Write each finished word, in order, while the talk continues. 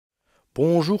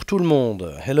Bonjour tout le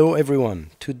monde. Hello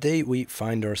everyone. Today we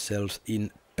find ourselves in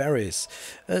Paris,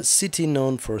 a city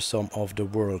known for some of the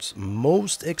world's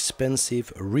most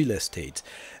expensive real estate.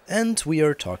 And we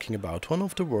are talking about one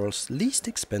of the world's least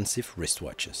expensive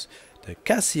wristwatches, the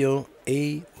Casio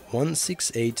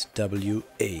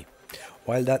A168W.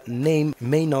 While that name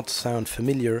may not sound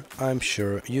familiar, I'm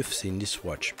sure you've seen this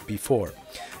watch before.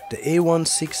 The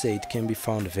A168 can be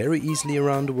found very easily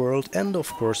around the world and of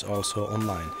course also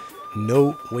online.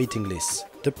 No waiting lists.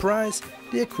 The price,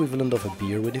 the equivalent of a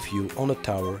beer with a view on a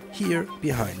tower here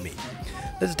behind me.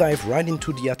 Let's dive right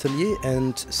into the Atelier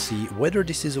and see whether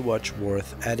this is a watch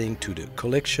worth adding to the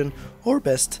collection or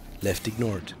best left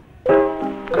ignored.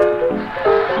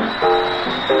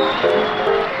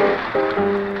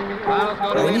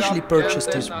 I initially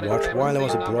purchased this watch while I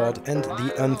was abroad and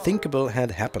the unthinkable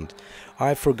had happened.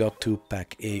 I forgot to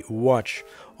pack a watch.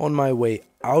 On my way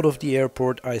out of the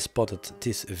airport I spotted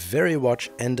this very watch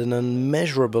and an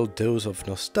unmeasurable dose of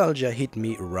nostalgia hit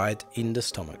me right in the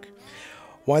stomach.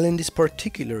 While in this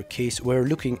particular case we're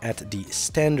looking at the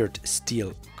standard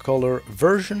steel color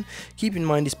version, keep in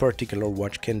mind this particular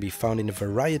watch can be found in a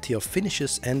variety of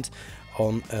finishes and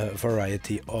on a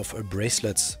variety of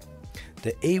bracelets.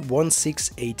 The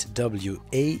A168W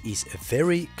is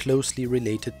very closely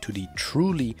related to the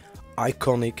truly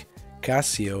iconic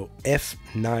Casio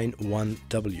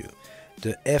F91W.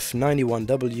 The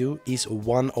F91W is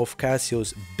one of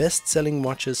Casio's best-selling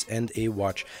watches and a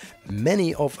watch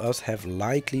many of us have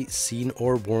likely seen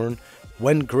or worn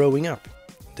when growing up.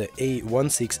 The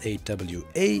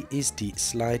A168WA is the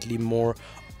slightly more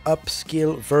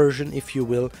upscale version, if you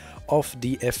will, of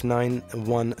the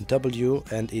F91W,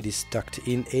 and it is tucked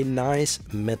in a nice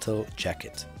metal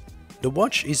jacket. The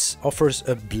watch offers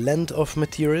a blend of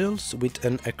materials with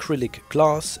an acrylic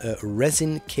glass, a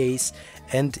resin case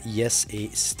and yes, a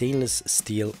stainless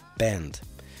steel band.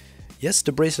 Yes,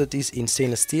 the bracelet is in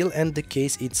stainless steel and the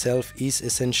case itself is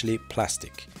essentially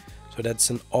plastic. So that's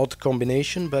an odd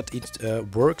combination, but it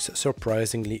works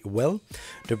surprisingly well.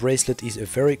 The bracelet is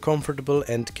very comfortable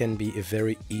and can be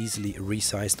very easily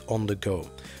resized on the go.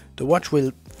 The watch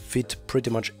will fit pretty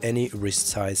much any wrist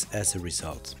size as a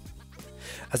result.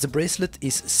 As the bracelet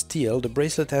is steel, the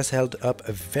bracelet has held up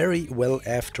very well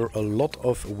after a lot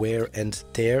of wear and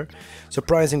tear.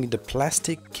 Surprisingly, the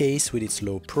plastic case with its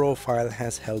low profile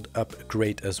has held up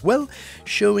great as well,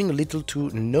 showing little to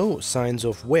no signs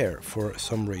of wear for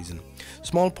some reason.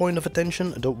 Small point of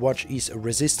attention, the watch is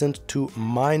resistant to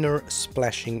minor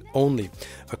splashing only.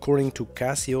 According to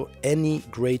Casio, any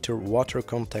greater water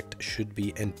contact should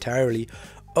be entirely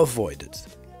avoided.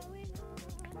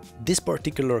 This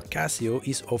particular Casio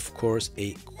is of course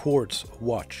a quartz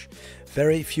watch.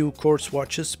 Very few quartz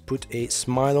watches put a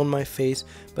smile on my face,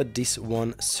 but this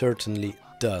one certainly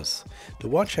does. The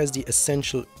watch has the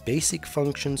essential basic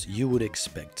functions you would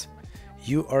expect.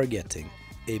 You are getting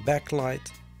a backlight,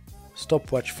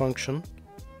 stopwatch function,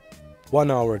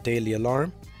 1-hour daily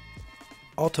alarm,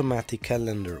 automatic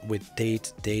calendar with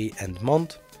date, day and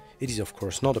month. It is of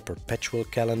course not a perpetual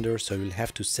calendar, so you'll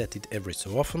have to set it every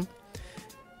so often.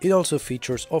 It also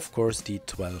features, of course, the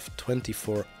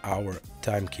 24-hour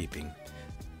timekeeping,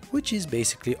 which is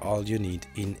basically all you need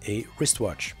in a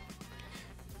wristwatch.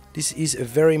 This is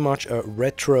very much a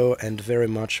retro and very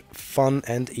much fun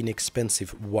and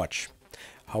inexpensive watch.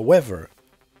 However,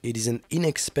 it is an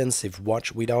inexpensive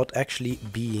watch without actually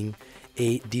being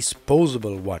a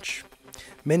disposable watch.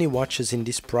 Many watches in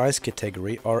this price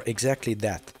category are exactly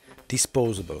that,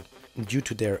 disposable. Due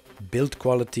to their build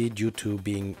quality, due to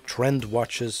being trend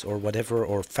watches or whatever,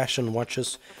 or fashion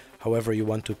watches, however you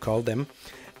want to call them.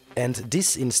 And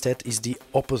this instead is the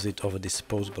opposite of a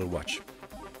disposable watch.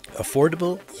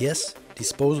 Affordable, yes.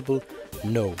 Disposable,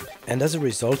 no. And as a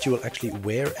result you will actually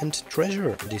wear and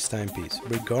treasure this timepiece,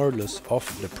 regardless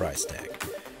of the price tag.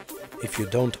 If you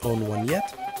don't own one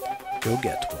yet, go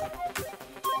get one.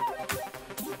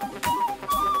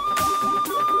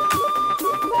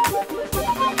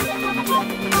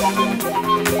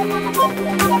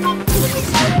 We'll be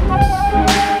right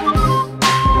back.